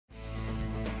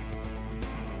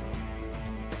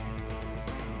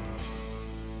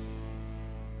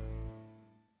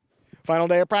Final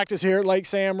day of practice here at Lake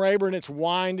Sam Rayburn. It's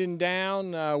winding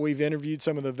down. We've interviewed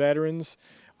some of the veterans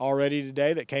already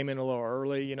today that came in a little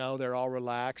early. You know, they're all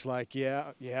relaxed, like,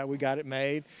 yeah, we got it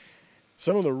made.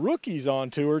 Some of the rookies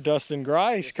on tour, Dustin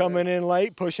Grice, coming in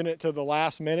late, pushing it to the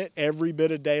last minute, every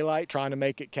bit of daylight, trying to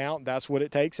make it count. That's what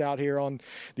it takes out here on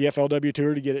the FLW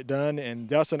Tour to get it done. And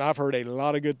Dustin, I've heard a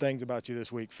lot of good things about you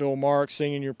this week. Phil Marks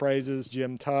singing your praises,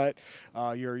 Jim Tutt.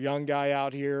 You're a young guy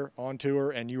out here on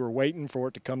tour, and you were waiting for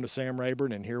it to come to Sam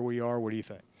Rayburn, and here we are. What do you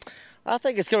think? I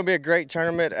think it's going to be a great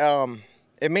tournament.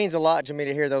 It means a lot to me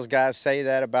to hear those guys say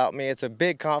that about me. It's a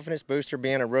big confidence booster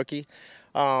being a rookie.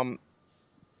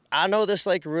 I know this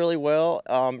lake really well.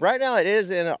 Right now it is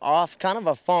in kind of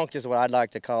a funk is what I'd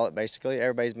like to call it, basically.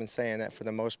 Everybody's been saying that for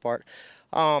the most part.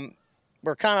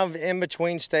 We're kind of in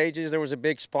between stages. There was a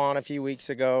big spawn a few weeks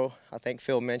ago. I think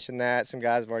Phil mentioned that. Some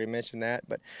guys have already mentioned that.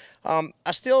 But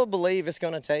I still believe it's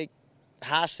going to take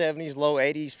high 70s, low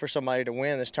 80s for somebody to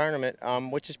win this tournament,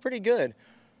 which is pretty good.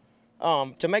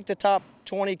 To make the top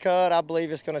 20 cut, I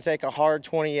believe it's going to take a hard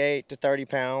 28 to 30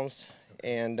 pounds.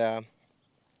 And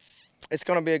it's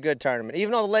going to be a good tournament.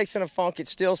 Even though the lake's in a funk, it's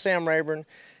still Sam Rayburn,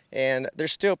 and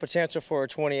there's still potential for a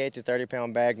 28 to 30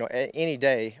 pound bag any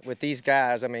day with these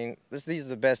guys. I mean, these are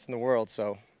the best in the world,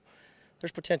 so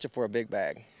there's potential for a big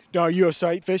bag. Now, are you a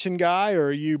sight fishing guy, or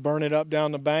are you burn it up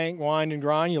down the bank, wind and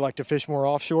grind? You like to fish more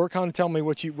offshore? Kind of tell me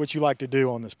what you like to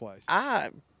do on this place.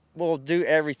 I will do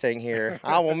everything here.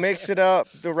 I will mix it up.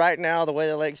 Right now, the way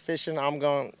the lake's fishing, I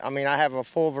have a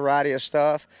full variety of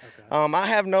stuff. Okay. I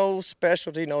have no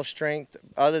specialty, no strength,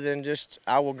 other than just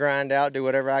I will grind out, do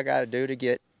whatever I got to do to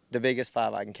get the biggest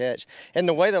 5 I can catch. And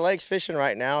the way the lake's fishing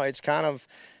right now, it's kind of,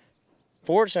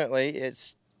 fortunately,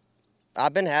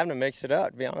 I've been having to mix it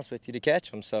up, to be honest with you, to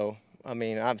catch them. So, I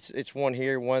mean, it's one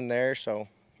here, one there, so.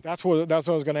 That's what I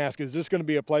was going to ask. Is this going to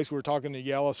be a place? We were talking to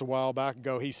Yellis a while back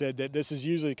ago. He said that this is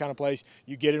usually the kind of place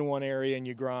you get in one area and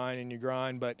you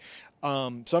grind. But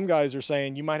some guys are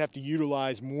saying you might have to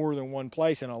utilize more than one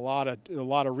place and a lot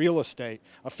of real estate.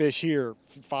 A fish here,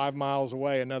 5 miles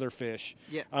away, another fish.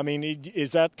 Yeah. I mean,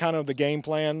 is that kind of the game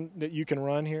plan that you can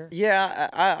run here? Yeah,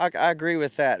 I agree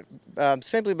with that.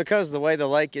 Simply because of the way the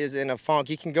lake is in a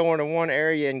funk, you can go into one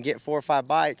area and get 4 or 5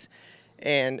 bites,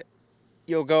 and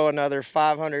you'll go another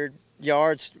 500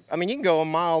 yards. I mean, you can go a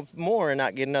mile more and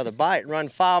not get another bite. Run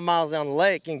 5 miles down the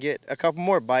lake and get a couple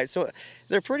more bites. So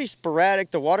they're pretty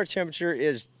sporadic. The water temperature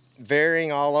is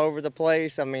varying all over the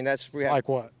place. I mean, like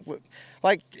what?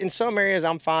 Like in some areas,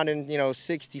 I'm finding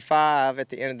 65 at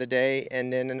the end of the day,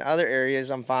 and then in other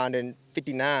areas, I'm finding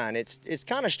 59. It's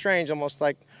kind of strange, almost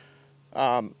like.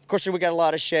 Of course, we got a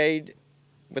lot of shade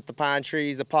with the pine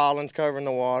trees, the pollen's covering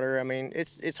the water. I mean,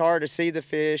 it's hard to see the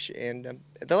fish, and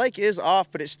the lake is off,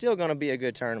 but it's still going to be a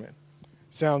good tournament.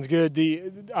 Sounds good.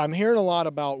 I'm hearing a lot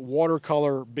about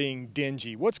watercolor being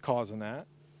dingy. What's causing that?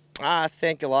 I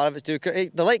think a lot of it's due.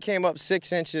 The lake came up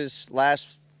 6 inches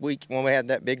last week when we had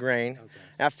that big rain.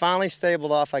 Okay. I finally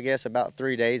stabled off, I guess, about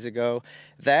 3 days ago.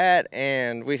 That,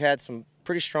 and we've had some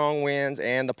pretty strong winds,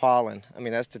 and the pollen. I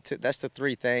mean, that's the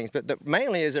 3 things. But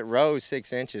mainly is it rose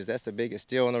 6 inches. That's the biggest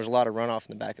deal, and there's a lot of runoff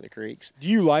in the back of the creeks. Do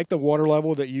you like the water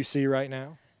level that you see right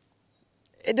now?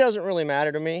 It doesn't really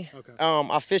matter to me. Okay.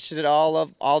 I fished it at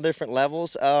all different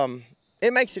levels.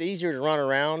 It makes it easier to run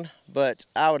around, but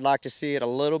I would like to see it a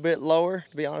little bit lower,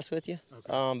 to be honest with you.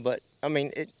 Okay. But I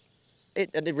mean,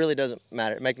 it really doesn't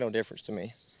matter. It makes no difference to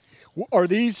me. Are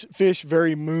these fish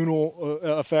very moonal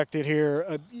affected here?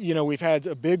 We've had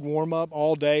a big warm up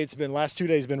all day. Last 2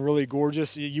 days been really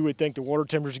gorgeous. You would think the water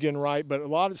temperature's getting right,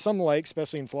 but some lakes,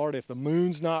 especially in Florida, if the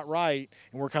moon's not right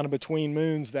and we're kind of between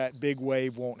moons, that big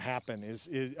wave won't happen.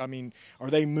 Are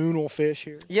they moonal fish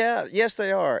here? Yeah, yes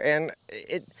they are. And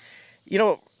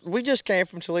we just came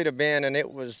from Toledo Bend, and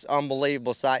it was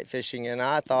unbelievable sight fishing, and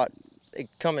I thought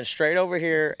coming straight over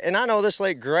here, and I know this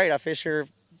lake great. I fish here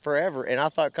forever, and I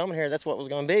thought coming here that's what it was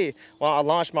going to be. Well, I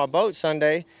launched my boat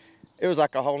Sunday. It was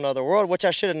like a whole nother world, which I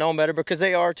should have known better, because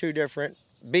they are 2 different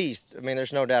beasts. I mean,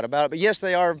 there's no doubt about it. But yes,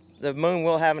 they are. The moon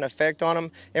will have an effect on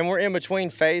them, and we're in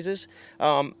between phases.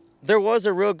 There was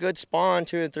a real good spawn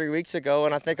 2 or 3 weeks ago,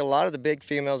 and I think a lot of the big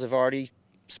females have already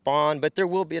spawned, but there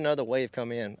will be another wave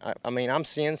come in. I mean, I'm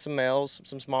seeing some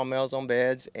small males on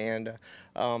beds, and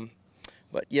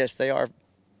but yes, they are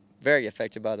very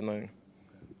affected by the moon.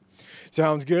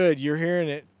 Sounds good. You're hearing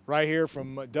it right here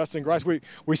from Dustin Grice.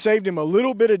 We saved him a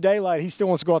little bit of daylight. He still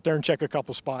wants to go out there and check a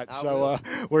couple spots. So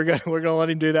we're gonna let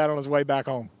him do that on his way back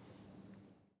home.